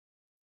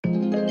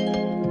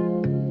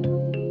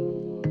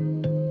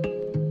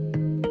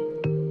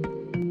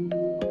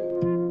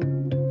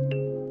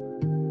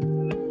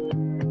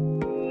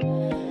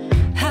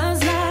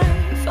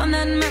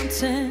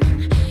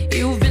mountain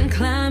you've been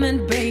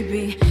climbing,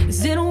 baby.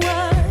 Is it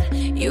what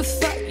you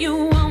thought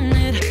you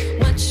wanted,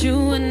 what you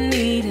were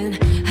needing?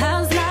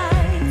 How's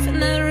life in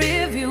that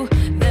rear view,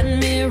 that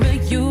mirror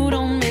you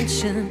don't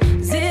mention?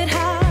 Is it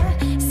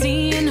hard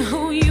seeing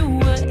who you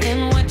were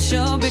and what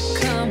you're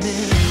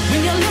becoming?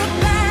 When you look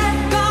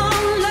back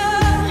on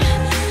love,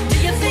 do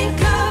you think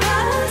of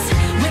us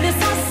when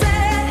it's all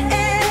said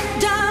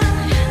and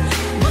done?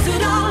 Was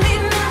it all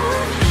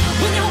enough?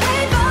 When you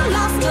waver,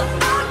 lost to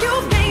all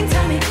you've gained,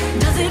 tell me,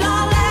 does it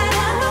all add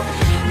up?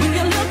 When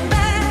you look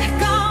back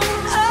on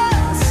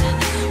us,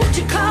 would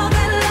you call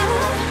that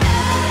love?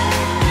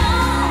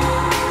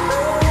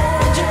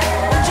 Would you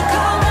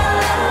call that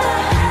love?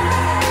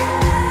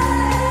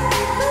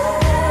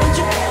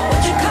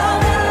 Would you call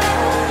that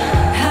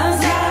love? How's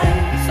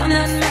life on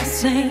that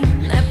mountain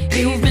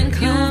you've been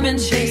climbing,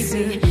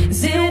 baby?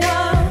 Is it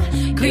what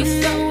you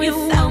thought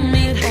without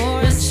me, or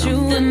is you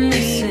were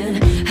needing?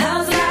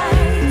 How's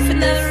life in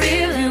that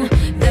rear view,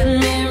 that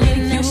mirror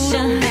you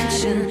don't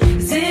mention?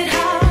 Is it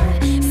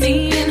hard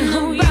seeing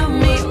who you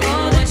me,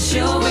 or that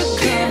you're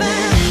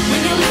becoming?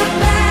 When you look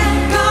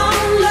back on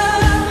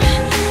love,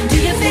 do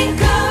you think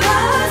of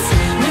us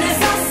when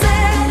it's all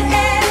said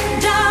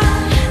and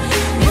done?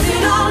 Was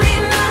it all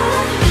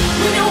enough?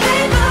 When you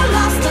waver,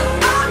 lost to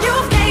all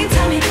you've gained,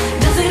 tell me,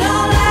 does it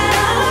all add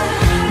up?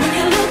 When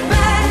you look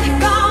back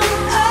on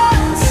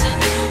us,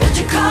 would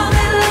you call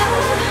that love?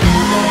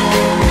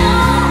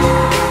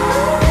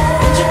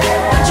 Would you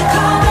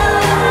call that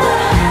love?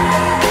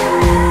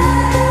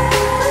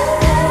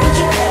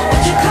 Would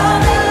you call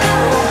that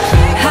love?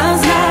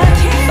 How's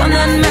life on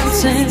that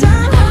mountain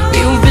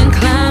you've been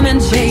climbing,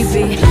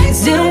 baby?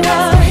 Is it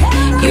what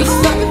you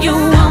thought you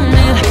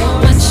wanted,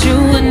 what you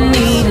were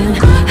needing?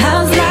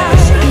 How's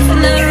life in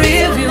that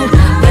rear view,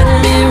 that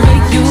mirror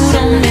you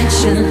don't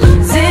mention?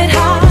 Is it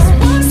hard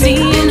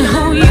seeing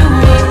who you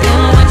were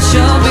and what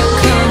you're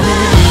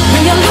becoming?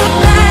 When you look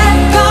back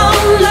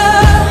on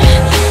love,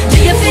 do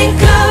you think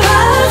of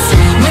us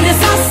when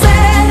it's all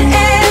said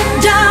and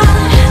done?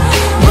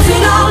 Was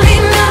it all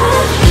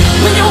enough?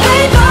 When you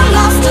waver,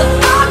 lost to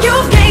all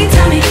you've gained,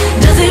 tell me,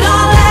 does it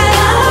all add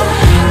up?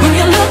 When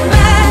you look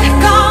back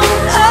on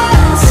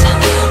us,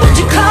 would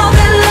you call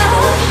that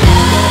love?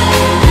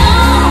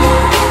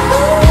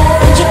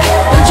 Would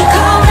you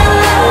call that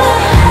love?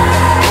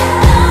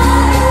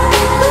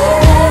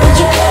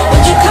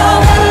 Would you call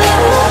that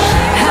love?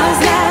 How's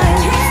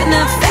life in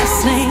that fast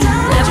lane,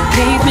 that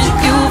pavement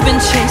you've been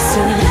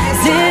chasing?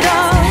 Is it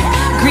all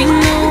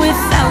greener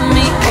without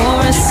me, or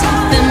is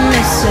something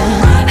missing?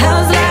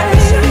 How's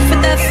life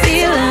with that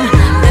feeling,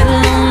 that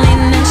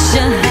loneliness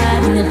you're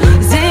hiding?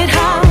 Is it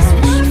hard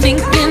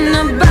thinking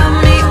about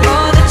me,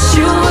 or that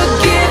you were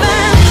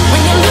given?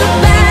 When you look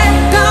back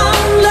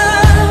on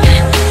love,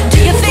 do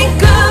you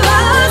think of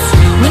us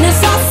when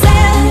it's all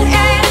said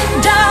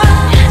and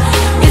done?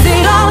 Is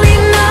it all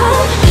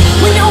enough?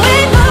 When you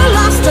waver,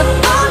 lost to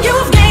all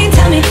you've gained,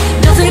 tell me,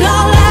 does it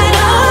all add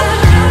up?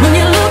 When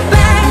you look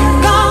back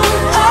on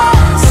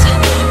us,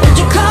 would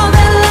you call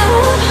that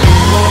love?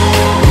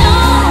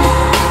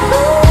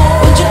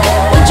 Would you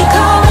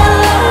call that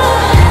love?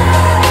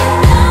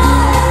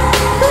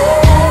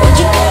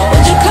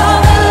 Would you call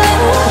that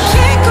love?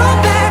 Can't go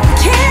back,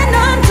 can't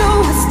undo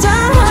what's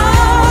done.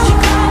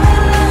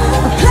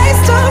 A place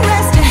to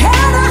rest your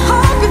head, I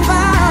hope you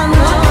find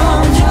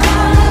one.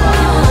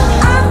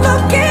 I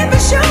forgive,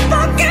 but you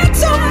forget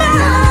too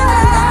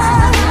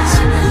much.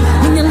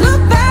 When you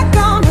look back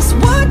on us,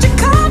 would you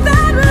call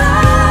that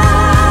love?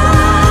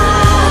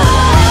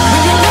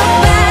 When you look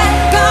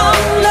back on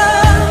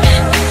love,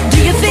 do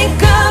you think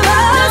of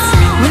us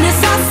when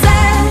it's all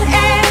said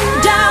and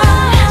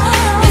done?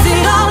 Is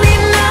it all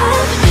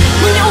enough?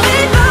 When you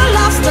waver,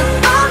 lost to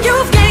all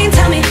you've gained,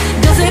 tell me,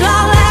 does it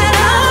all add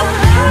up?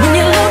 When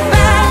you look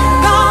back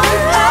on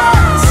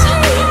us,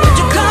 would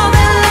you call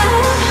that love?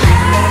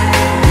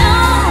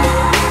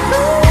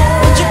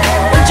 Would you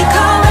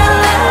call that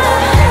love?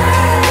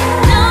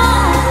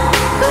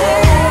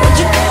 Would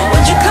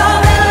you call that love? Would you call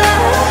that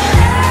love?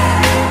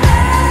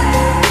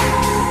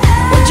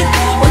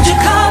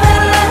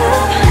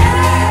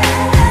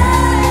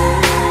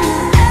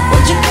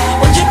 Would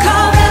you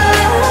call that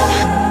love?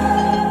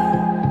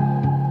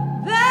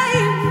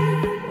 Baby,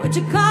 would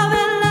you call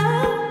that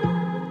love?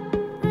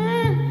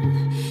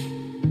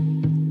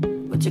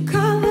 Would you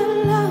call that